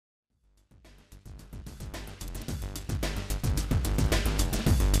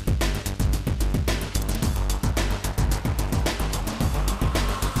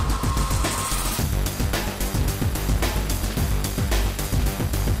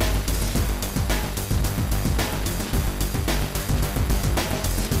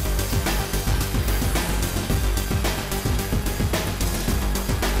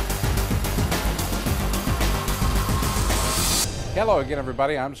Hello again,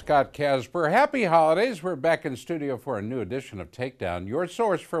 everybody. I'm Scott Casper. Happy holidays. We're back in studio for a new edition of Takedown, your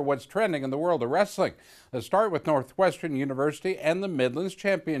source for what's trending in the world of wrestling. Let's start with Northwestern University and the Midlands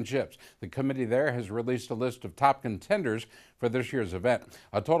Championships. The committee there has released a list of top contenders for this year's event.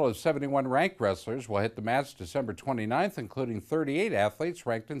 A total of 71 ranked wrestlers will hit the mats December 29th, including 38 athletes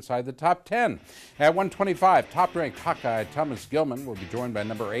ranked inside the top 10. At 125, top-ranked Hawkeye Thomas Gilman will be joined by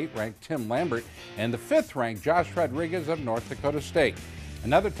number 8 ranked Tim Lambert and the 5th ranked Josh Rodriguez of North Dakota State.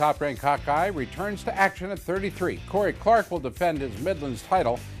 Another top-ranked Hawkeye returns to action at 33. Corey Clark will defend his Midlands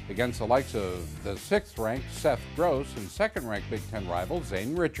title against the likes of the 6th-ranked Seth Gross and 2nd-ranked Big Ten rival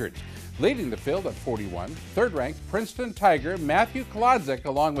Zane Richards. Leading the field at 41, 3rd-ranked Princeton Tiger Matthew Kolodzik,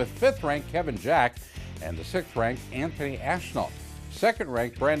 along with 5th-ranked Kevin Jack and the 6th-ranked Anthony Ashnell.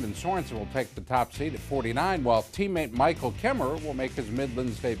 2nd-ranked Brandon Sorensen will take the top seat at 49, while teammate Michael Kemmerer will make his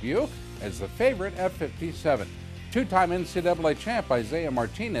Midlands debut as the favorite at 57. Two-time NCAA champ Isaiah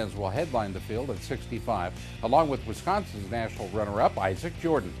Martinez will headline the field at 65, along with Wisconsin's national runner-up Isaac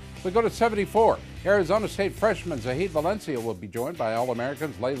Jordan. We go to 74. Arizona State freshman Zahid Valencia will be joined by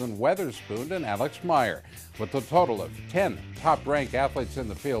All-Americans Leyland Weatherspoon and Alex Meyer. With a total of 10 top-ranked athletes in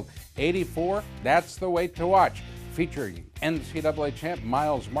the field, 84, that's the weight to watch. Featuring NCAA champ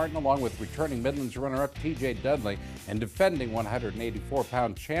Miles Martin, along with returning Midlands runner-up T.J. Dudley and defending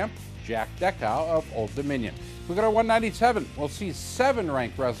 184-pound champ Jack Deckow of Old Dominion. We go to 197. We'll see 7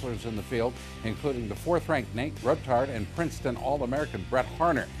 ranked wrestlers in the field, including the 4th-ranked Nate Rotard and Princeton All-American Brett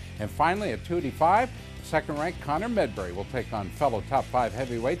Harner. And finally, at 285, 2nd-ranked Connor Medbury will take on fellow top 5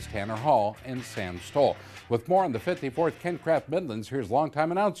 heavyweights Tanner Hall and Sam Stoll. With more on the 54th Ken Craft Midlands, here's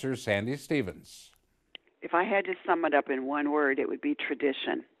longtime announcer Sandy Stevens. If I had to sum it up in one word, it would be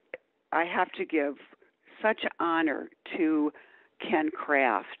tradition. I have to give such honor to Ken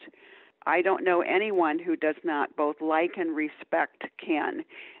Craft. I don't know anyone who does not both like and respect Ken.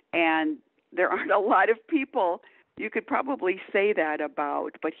 And there aren't a lot of people you could probably say that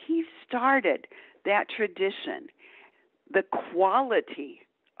about, but he started that tradition. The quality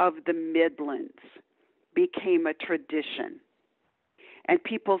of the Midlands became a tradition. And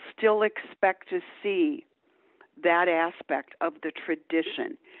people still expect to see that aspect of the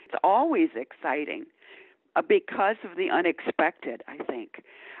tradition. It's always exciting because of the unexpected, I think.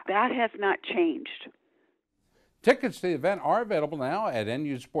 That has not changed. Tickets to the event are available now at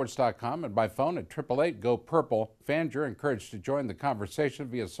nusports.com and by phone at 888-GO-PURPLE. Fans, you're encouraged to join the conversation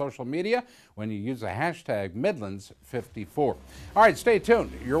via social media when you use the hashtag Midlands54. All right, stay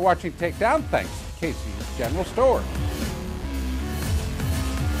tuned. You're watching Takedown thanks to Casey's General Store.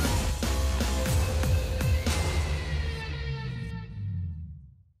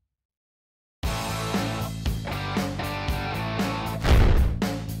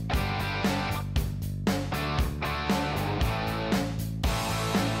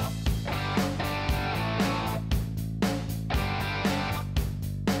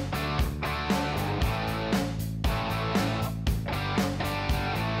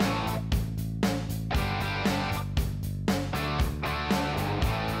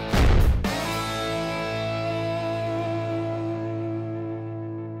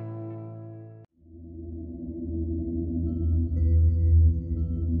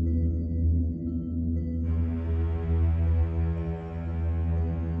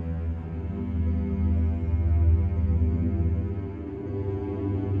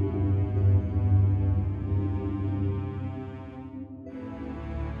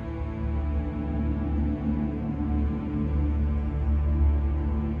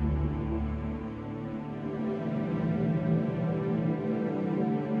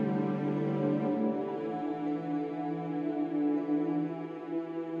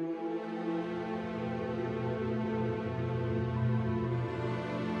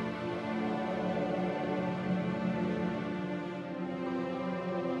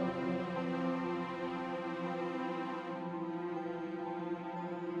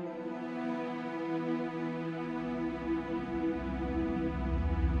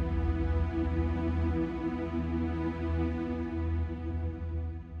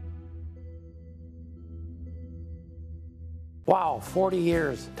 Wow, 40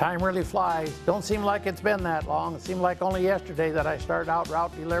 years. Time really flies. Don't seem like it's been that long. It seemed like only yesterday that I started out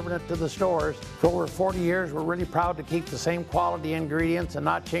route delivering it to the stores. For over 40 years, we're really proud to keep the same quality ingredients and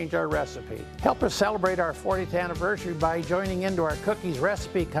not change our recipe. Help us celebrate our 40th anniversary by joining into our cookies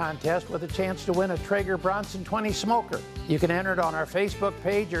recipe contest with a chance to win a Traeger Bronson 20 smoker. You can enter it on our Facebook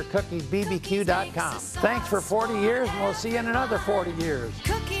page or cookiesbbq.com. Thanks for 40 years, and we'll see you in another 40 years.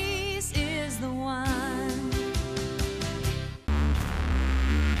 Cookies is the one.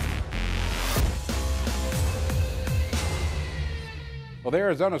 Well, the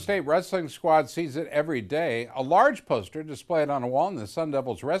Arizona State wrestling squad sees it every day. A large poster displayed on a wall in the Sun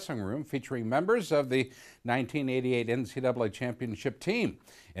Devils wrestling room featuring members of the 1988 NCAA championship team.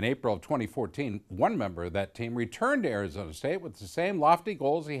 In April of 2014, one member of that team returned to Arizona State with the same lofty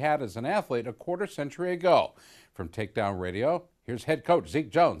goals he had as an athlete a quarter-century ago. From Takedown Radio, here's head coach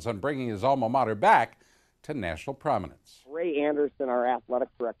Zeke Jones on bringing his alma mater back to national prominence. Ray Anderson, our athletic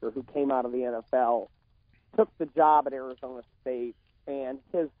director, who came out of the NFL, took the job at Arizona State, and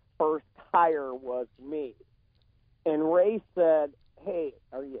his first hire was me. And Ray said, "Hey,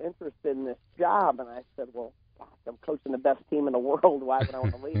 are you interested in this job?" And I said, "Well, gosh, I'm coaching the best team in the world. Why would I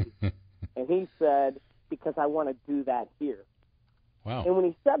want to leave?" And he said, "Because I want to do that here." Wow. And when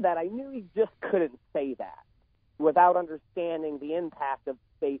he said that, I knew he just couldn't say that without understanding the impact of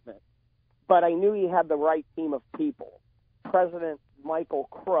the statement. But I knew he had the right team of people. President Michael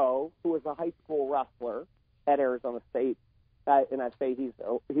Crow, who was a high school wrestler at Arizona State, and I say he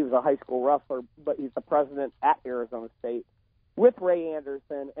was a high school wrestler, but he's the president at Arizona State, with Ray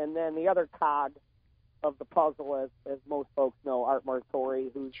Anderson, and then the other cog of the puzzle, as most folks know, Art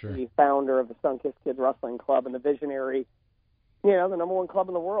Martori, who's the founder of the Sunkist Kids Wrestling Club and the visionary, the number one club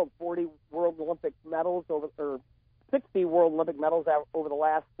in the world, 40 World Olympic medals or 60 World Olympic medals over the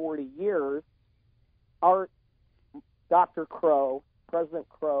last 40 years. Art, Dr. Crow, President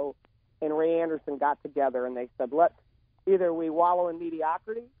Crow, and Ray Anderson got together and they said, let's either we wallow in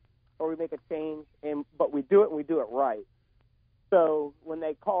mediocrity or we make a change, but we do it and we do it right. So when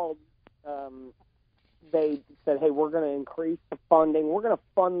they called, they said, hey, we're going to increase the funding. We're going to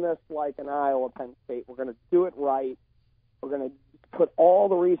fund this like an Iowa Penn State. We're going to do it right. We're going to put all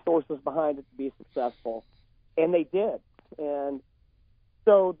the resources behind it to be successful. And they did. And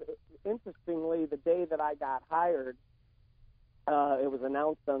so, interestingly, the day that I got hired, it was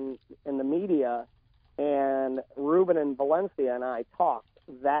announced in the media, and Ruben and Valencia and I talked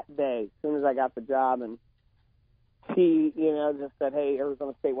that day as soon as I got the job, and he, just said, hey,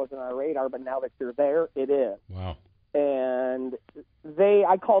 Arizona State wasn't on our radar, but now that you're there, it is. Wow. And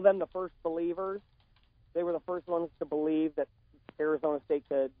I call them the first believers. They were the first ones to believe that Arizona State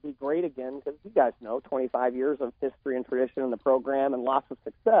could be great again, because you guys know 25 years of history and tradition in the program and lots of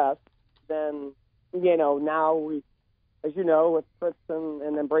success. Then, now we, as you know, with Princeton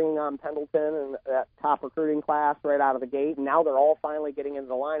and then bringing on Pendleton and that top recruiting class right out of the gate, and now they're all finally getting into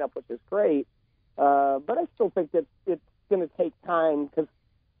the lineup, which is great. But I still think that it's going to take time, because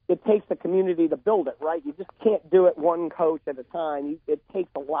it takes a community to build it, right? You just can't do it one coach at a time. It takes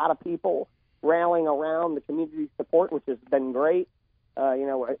a lot of people rallying around the community support, which has been great.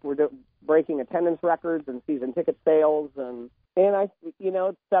 We're breaking attendance records and season ticket sales, and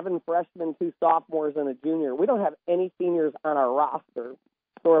it's 7 freshmen, 2 sophomores, and a junior. We don't have any seniors on our roster,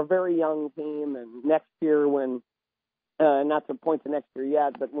 so we're a very young team. And next year, when not to point to next year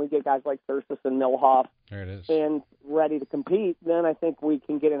yet, but when we get guys like Thursis and Milhoff there it is, and ready to compete, then I think we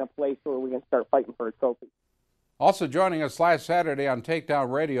can get in a place where we can start fighting for a trophy. Also joining us last Saturday on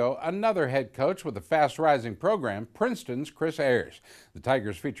Takedown Radio, another head coach with a fast-rising program, Princeton's Chris Ayers. The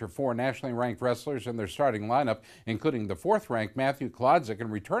Tigers feature 4 nationally ranked wrestlers in their starting lineup, including the 4th-ranked Matthew Klodzik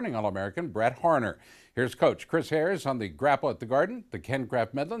and returning All-American Brett Harner. Here's Coach Chris Ayers on the Grapple at the Garden, the Ken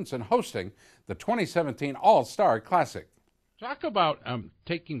Craft Midlands, and hosting the 2017 All-Star Classic. Talk about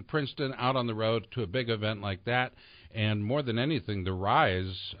taking Princeton out on the road to a big event like that, and more than anything, the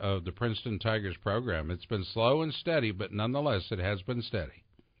rise of the Princeton Tigers program. It's been slow and steady, but nonetheless, it has been steady.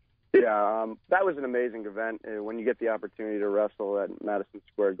 Yeah, that was an amazing event. When you get the opportunity to wrestle at Madison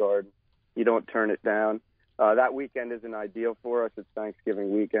Square Garden, you don't turn it down. That weekend isn't ideal for us. It's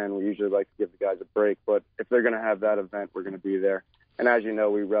Thanksgiving weekend. We usually like to give the guys a break, but if they're going to have that event, we're going to be there. And as you know,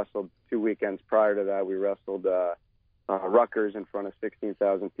 we wrestled 2 weekends prior to that. We wrestled Rutgers in front of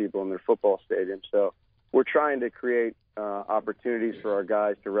 16,000 people in their football stadium. So we're trying to create opportunities for our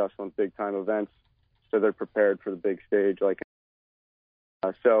guys to wrestle in big-time events so they're prepared for the big stage.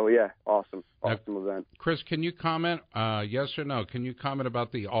 Awesome event. Chris, can you comment, yes or no, can you comment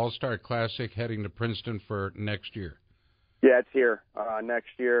about the All-Star Classic heading to Princeton for next year? Yeah, it's here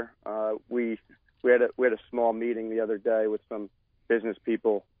next year. We had a small meeting the other day with some business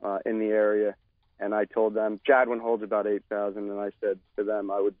people in the area, and I told them Jadwin holds about 8,000, and I said to them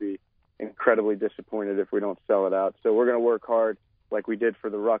I would be incredibly disappointed if we don't sell it out. So we're going to work hard like we did for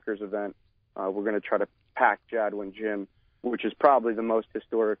the Rutgers event. We're going to try to pack Jadwin Gym, which is probably the most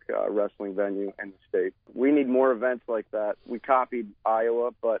historic wrestling venue in the state. We need more events like that. We copied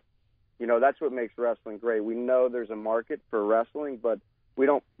Iowa, but that's what makes wrestling great. We know there's a market for wrestling, but we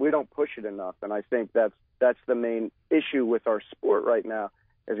don't push it enough. And I think that's the main issue with our sport right now,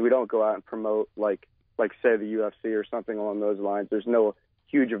 is we don't go out and promote like like say the UFC or something along those lines. There's no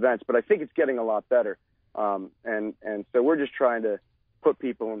huge events, but I think it's getting a lot better. And so we're just trying to put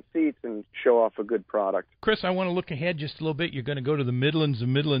people in seats and show off a good product. Chris, I want to look ahead just a little bit. You're going to go to the Midlands. The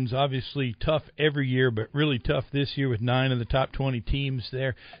Midlands, obviously tough every year, but really tough this year with 9 of the top 20 teams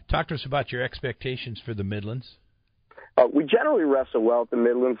there. Talk to us about your expectations for the Midlands. We generally wrestle well at the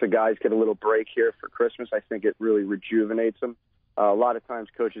Midlands. The guys get a little break here for Christmas. I think it really rejuvenates them. A lot of times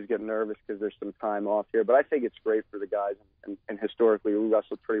coaches get nervous because there's some time off here, but I think it's great for the guys. And historically, we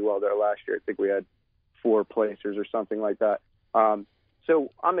wrestled pretty well there last year. I think we had 4 placers or something like that.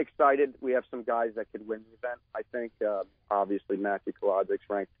 So I'm excited. We have some guys that could win the event. I think, obviously, Matthew Kolodvik's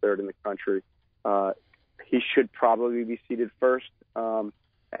ranked 3rd in the country. He should probably be seated first.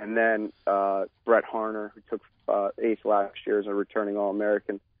 And then Brett Harner, who took 8th last year as a returning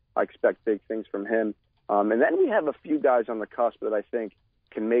All-American. I expect big things from him. And then we have a few guys on the cusp that I think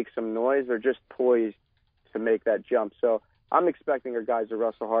can make some noise. They're just poised to make that jump. So I'm expecting our guys to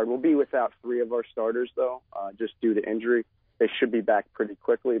wrestle hard. We'll be without 3 of our starters, though, just due to injury. They should be back pretty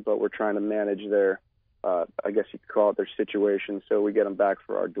quickly, but we're trying to manage their, I guess you could call it their situation, so we get them back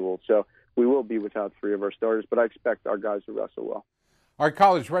for our duel. So we will be without 3 of our starters, but I expect our guys to wrestle well. Our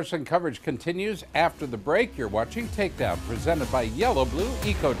college wrestling coverage continues after the break. You're watching Takedown, presented by Yellow Blue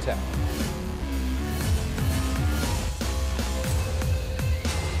Ecotech.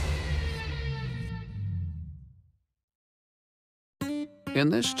 In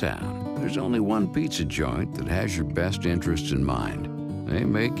this town, there's only one pizza joint that has your best interests in mind. They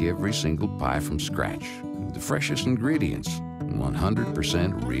make every single pie from scratch, with the freshest ingredients,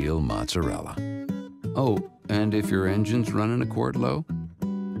 100% real mozzarella. Oh, and if your engine's running a quart low,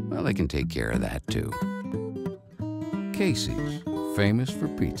 well, they can take care of that too. Casey's, famous for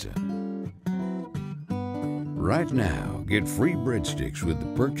pizza. Right now, get free breadsticks with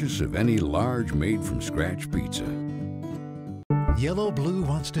the purchase of any large made-from-scratch pizza. Yellow Blue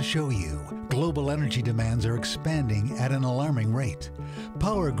wants to show you global energy demands are expanding at an alarming rate.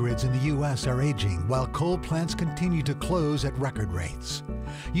 Power grids in the U.S. are aging while coal plants continue to close at record rates.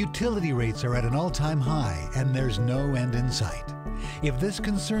 Utility rates are at an all-time high and there's no end in sight. If this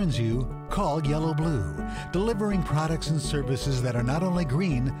concerns you, call Yellow Blue, delivering products and services that are not only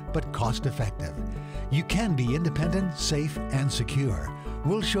green but cost-effective. You can be independent, safe, and secure.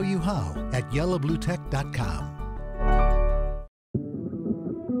 We'll show you how at yellowbluetech.com.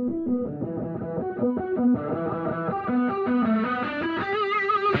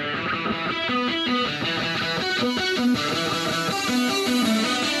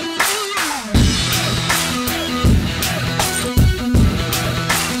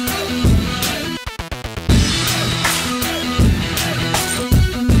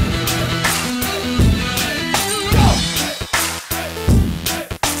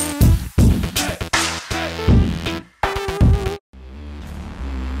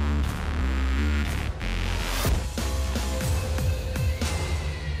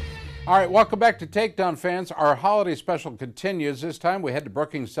 All right, welcome back to Takedown, fans. Our holiday special continues. This time we head to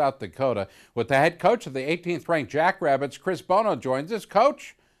Brookings, South Dakota, with the head coach of the 18th ranked Jackrabbits, Chris Bono, joins us.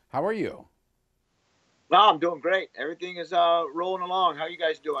 Coach, how are you? No, I'm doing great. Everything is rolling along. How are you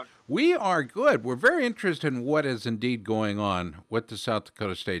guys doing? We are good. We're very interested in what is indeed going on with the South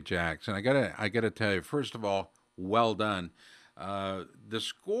Dakota State Jacks. And I gotta tell you, first of all, well done. The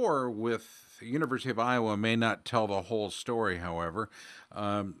score with the University of Iowa may not tell the whole story, however.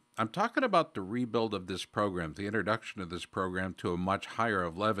 I'm talking about the rebuild of this program, the introduction of this program to a much higher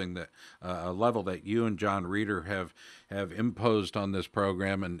level that you and John Reeder have imposed on this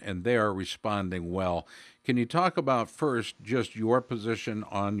program, and they are responding well. Can you talk about first just your position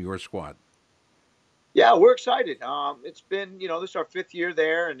on your squad? Yeah, we're excited. It's been, this is our 5th year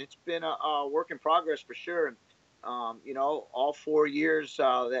there, and it's been a work in progress for sure. And all 4 years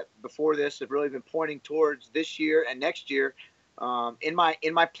that before this have really been pointing towards this year and next year. In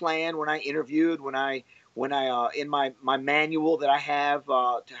my plan, when I interviewed, in my manual that I have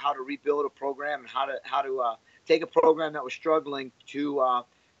to how to rebuild a program and how to take a program that was struggling to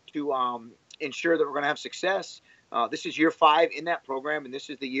ensure that we're going to have success. This is year 5 in that program, and this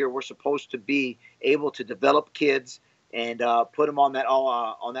is the year we're supposed to be able to develop kids and put them on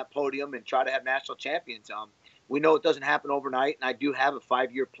that podium and try to have national champions. We know it doesn't happen overnight, and I do have a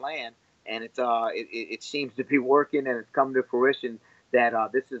 5-year plan. And it seems to be working, and it's come to fruition that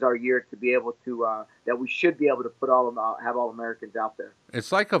this is our year to be able to that we should be able to put have all Americans out there.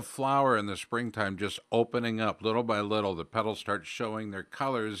 It's like a flower in the springtime, just opening up little by little. The petals start showing their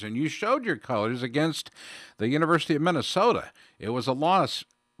colors, and you showed your colors against the University of Minnesota. It was a loss,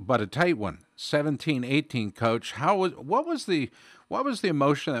 but a tight one, 17-18. Coach, what was the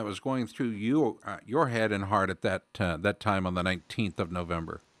emotion that was going through your head and heart at that time on the 19th of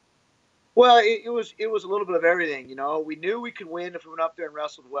November? Well, it was a little bit of everything. We knew we could win if we went up there and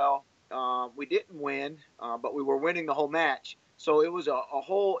wrestled well. We didn't win, but we were winning the whole match. So it was a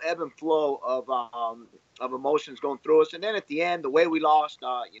whole ebb and flow of emotions going through us. And then at the end, the way we lost,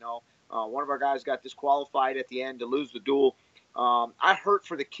 one of our guys got disqualified at the end to lose the duel. I hurt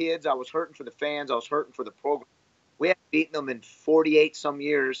for the kids. I was hurting for the fans. I was hurting for the program. We hadn't beaten them in 48 some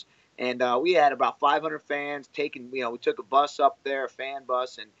years, and we had about 500 fans taking. We took a bus up there, a fan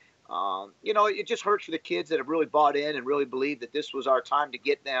bus, and it just hurts for the kids that have really bought in and really believed that this was our time to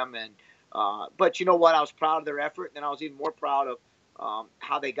get them. And but you know what? I was proud of their effort, and I was even more proud of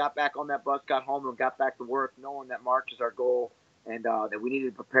how they got back on that bus, got home, and got back to work, knowing that March is our goal, and that we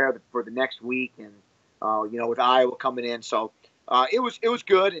needed to prepare for the next week. And with Iowa coming in, so it was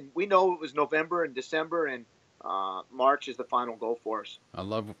good. And we know it was November and December, and March is the final goal for us.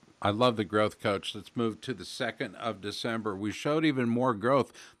 I love the growth, Coach. Let's move to the 2nd of December. We showed even more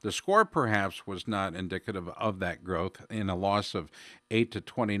growth. The score perhaps was not indicative of that growth in a loss of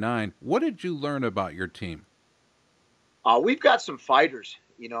 8-29. What did you learn about your team? We've got some fighters.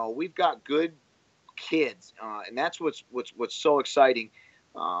 We've got good kids, and that's what's so exciting.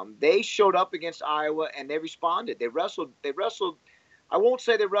 They showed up against Iowa and they responded. They wrestled. I won't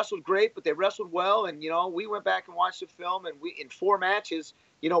say they wrestled great, but they wrestled well. And, we went back and watched the film, and in 4 matches,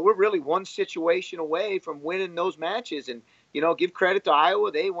 we're really one situation away from winning those matches. And, give credit to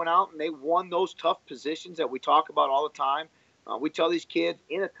Iowa. They went out and they won those tough positions that we talk about all the time. We tell these kids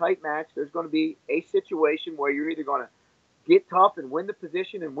in a tight match, there's going to be a situation where you're either going to get tough and win the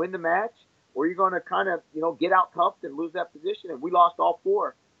position and win the match, or you're going to kind of, get out tough and lose that position. And we lost all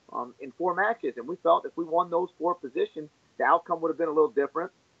 4 in 4 matches. And we felt if we won those 4 positions, the outcome would have been a little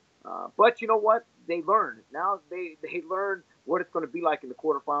different. But you know what? They learned. Now they learn what it's going to be like in the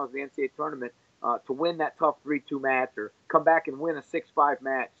quarterfinals of the NCAA tournament to win that tough 3-2 match or come back and win a 6-5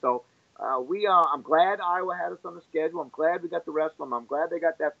 match. So I'm glad Iowa had us on the schedule. I'm glad we got to wrestle them. I'm glad they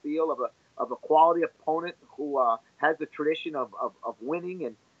got that feel of a quality opponent who has the tradition of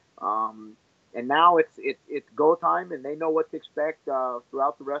winning. And now it's go time, and they know what to expect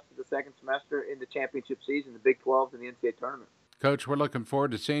throughout the rest of the second semester in the championship season, the Big 12s and the NCAA tournament. Coach, we're looking forward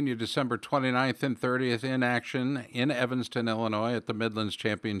to seeing you December 29th and 30th in action in Evanston, Illinois at the Midlands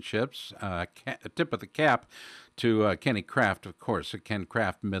Championships. Tip of the cap to Kenny Kraft, of course, at Ken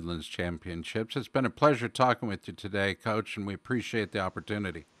Kraft Midlands Championships. It's been a pleasure talking with you today, Coach, and we appreciate the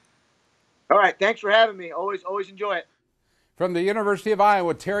opportunity. All right. Thanks for having me. Always enjoy it. From the University of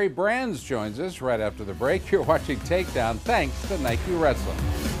Iowa, Terry Brands joins us right after the break. You're watching Takedown thanks to Nike Wrestling.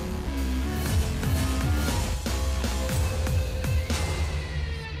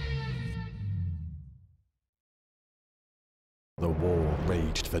 The war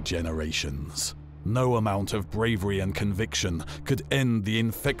raged for generations. No amount of bravery and conviction could end the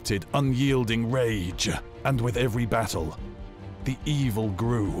infected, unyielding rage. And with every battle, the evil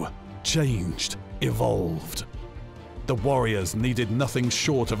grew, changed, evolved. The warriors needed nothing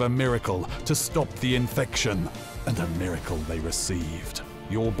short of a miracle to stop the infection, and a miracle they received.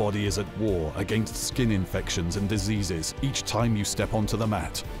 Your body is at war against skin infections and diseases each time you step onto the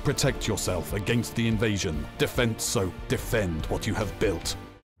mat. Protect yourself against the invasion. Defense Soap. Defend what you have built.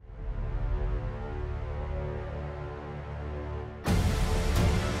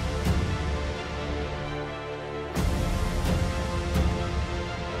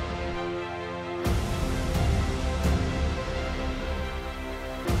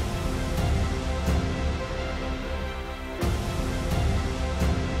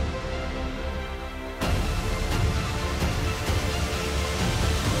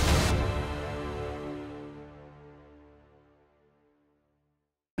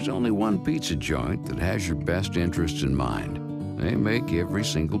 There's only one pizza joint that has your best interests in mind. They make every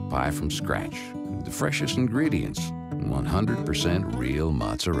single pie from scratch, with the freshest ingredients, 100% real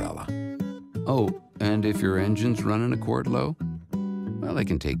mozzarella. Oh, and if your engine's running a quart low, well, they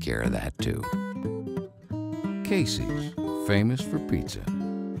can take care of that too. Casey's, famous for pizza.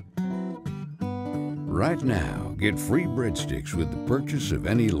 Right now, get free breadsticks with the purchase of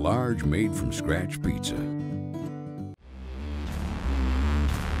any large made-from-scratch pizza.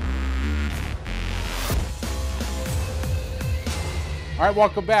 All right,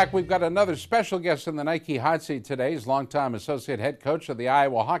 welcome back. We've got another special guest in the Nike Hot Seat today. He's longtime associate head coach of the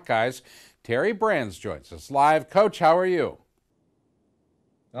Iowa Hawkeyes. Terry Brands joins us live. Coach, how are you?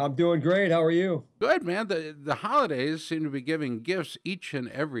 I'm doing great. How are you? Good, man. The holidays seem to be giving gifts each and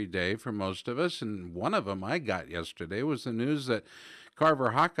every day for most of us, and one of them I got yesterday was the news that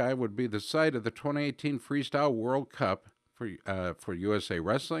Carver Hawkeye would be the site of the 2018 Freestyle World Cup for USA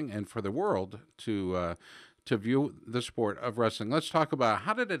Wrestling and for the world to view the sport of wrestling. Let's talk about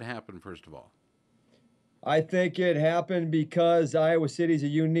how did it happen, first of all? I think it happened because Iowa City is a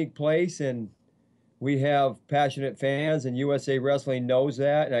unique place, and we have passionate fans, and USA Wrestling knows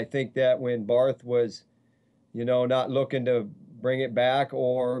that. And I think that when Barth was, not looking to bring it back,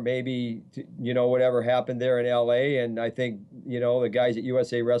 or maybe, whatever happened there in LA, and I think, the guys at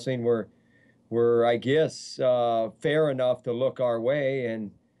USA Wrestling were I guess, fair enough to look our way.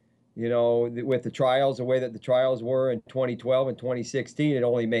 And, with the trials, the way that the trials were in 2012 and 2016, it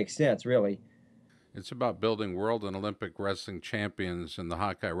only makes sense, really. It's about building world and Olympic wrestling champions, and the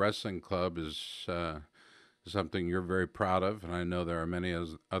Hawkeye Wrestling Club is something you're very proud of. And I know there are many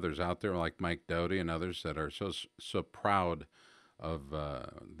others out there, like Mike Doty and others, that are so proud of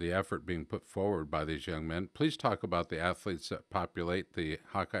the effort being put forward by these young men. Please talk about the athletes that populate the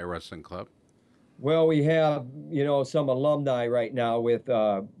Hawkeye Wrestling Club. Well, we have, some alumni right now with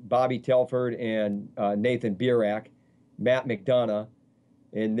Bobby Telford and Nathan Bierak, Matt McDonough.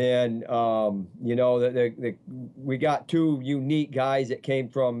 And then, we got two unique guys that came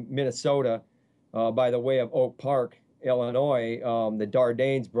from Minnesota by the way of Oak Park, Illinois, the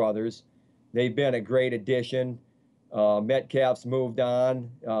Dardanes brothers. They've been a great addition. Metcalf's moved on.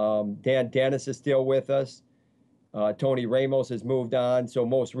 Dan Dennis is still with us. Tony Ramos has moved on. So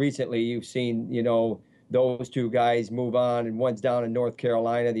most recently, you've seen, those two guys move on, and one's down in North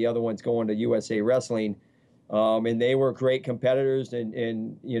Carolina. The other one's going to USA Wrestling. And they were great competitors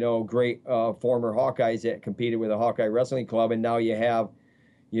and great former Hawkeyes that competed with the Hawkeye Wrestling Club. And now you have,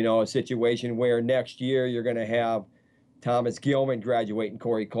 a situation where next year you're going to have Thomas Gilman graduating,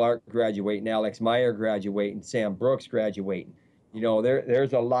 Corey Clark graduating, Alex Meyer graduating, Sam Brooks graduating.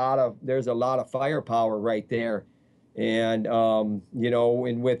 There's a lot of firepower right there. And, and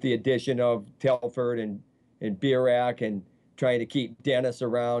with the addition of Telford and Bierak and trying to keep Dennis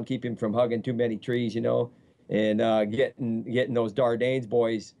around, keep him from hugging too many trees, and getting those Dardanes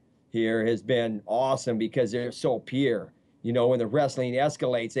boys here has been awesome because they're so pure. When the wrestling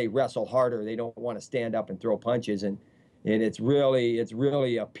escalates, they wrestle harder. They don't want to stand up and throw punches, and it's really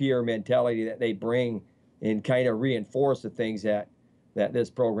a pure mentality that they bring and kind of reinforce the things that this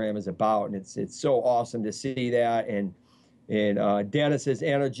program is about. And it's so awesome to see that. And Dennis's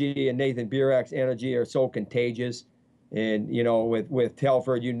energy and Nathan Bierak's energy are so contagious. And with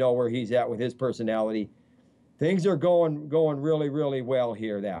Telford, where he's at with his personality. Things are going really, really well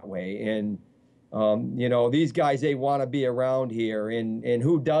here that way. And, these guys, they want to be around here. And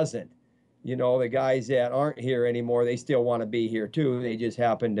who doesn't? The guys that aren't here anymore, they still want to be here too. They just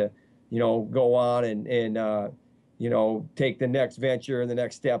happen to, go on and take the next venture and the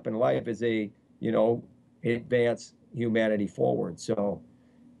next step in life as they, advance humanity forward. So,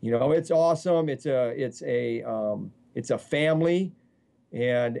 it's awesome. It's a family.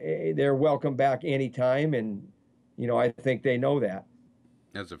 And they're welcome back anytime, and, I think they know that.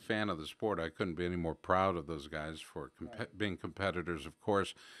 As a fan of the sport, I couldn't be any more proud of those guys for being competitors, of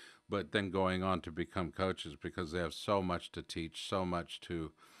course, but then going on to become coaches because they have so much to teach, so much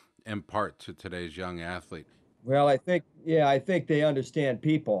to impart to today's young athlete. Well, I think they understand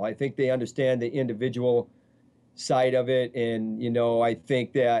people. I think they understand the individual side of it, and, I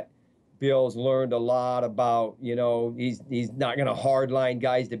think that Bill's learned a lot about, he's not going to hardline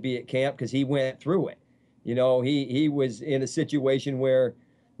guys to be at camp because he went through it. He was in a situation where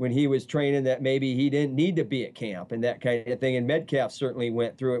when he was training that maybe he didn't need to be at camp and that kind of thing. And Metcalf certainly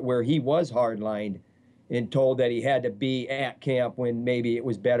went through it where he was hardlined and told that he had to be at camp when maybe it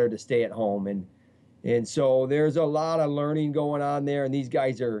was better to stay at home. And so there's a lot of learning going on there. And these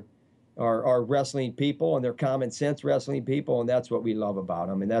guys are wrestling people, and they're common sense wrestling people. And that's what we love about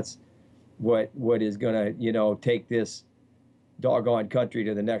them. And that's what is going to, take this doggone country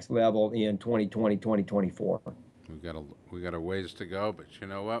to the next level in 2020, 2024. We got a ways to go, but you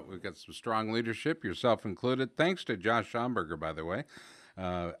know what? We've got some strong leadership, yourself included. Thanks to Josh Schomburger, by the way.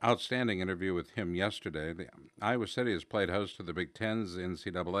 Outstanding interview with him yesterday. Iowa City has played host to the Big Tens, the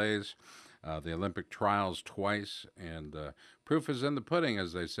NCAAs, the Olympic trials twice, and proof is in the pudding,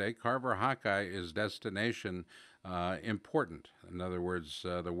 as they say. Carver Hawkeye is destination important. In other words,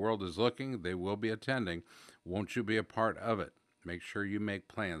 the world is looking. They will be attending. Won't you be a part of it? Make sure you make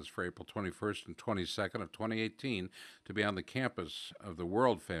plans for April 21st and 22nd of 2018 to be on the campus of the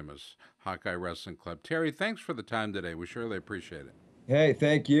world-famous Hawkeye Wrestling Club. Terry, thanks for the time today. We surely appreciate it. Hey,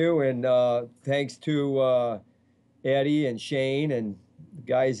 thank you, and thanks to Eddie and Shane and the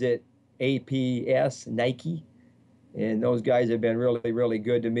guys at APS Nike. And those guys have been really, really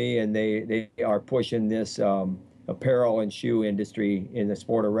good to me, and they are pushing this apparel and shoe industry in the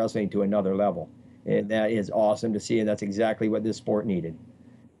sport of wrestling to another level. And that is awesome to see, and that's exactly what this sport needed.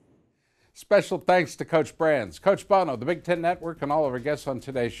 Special thanks to Coach Brands, Coach Bono, the Big Ten Network, and all of our guests on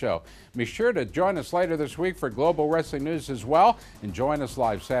today's show. Be sure to join us later this week for Global Wrestling News as well, and join us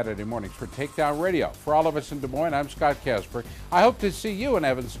live Saturday mornings for Takedown Radio. For all of us in Des Moines, I'm Scott Casper. I hope to see you in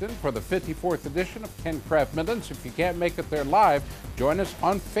Evanston for the 54th edition of Ken Craft Midlands. If you can't make it there live, join us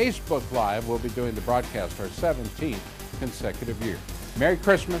on Facebook Live. We'll be doing the broadcast our 17th consecutive year. Merry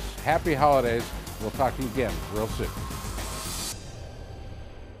Christmas, Happy Holidays. We'll talk to you again real soon.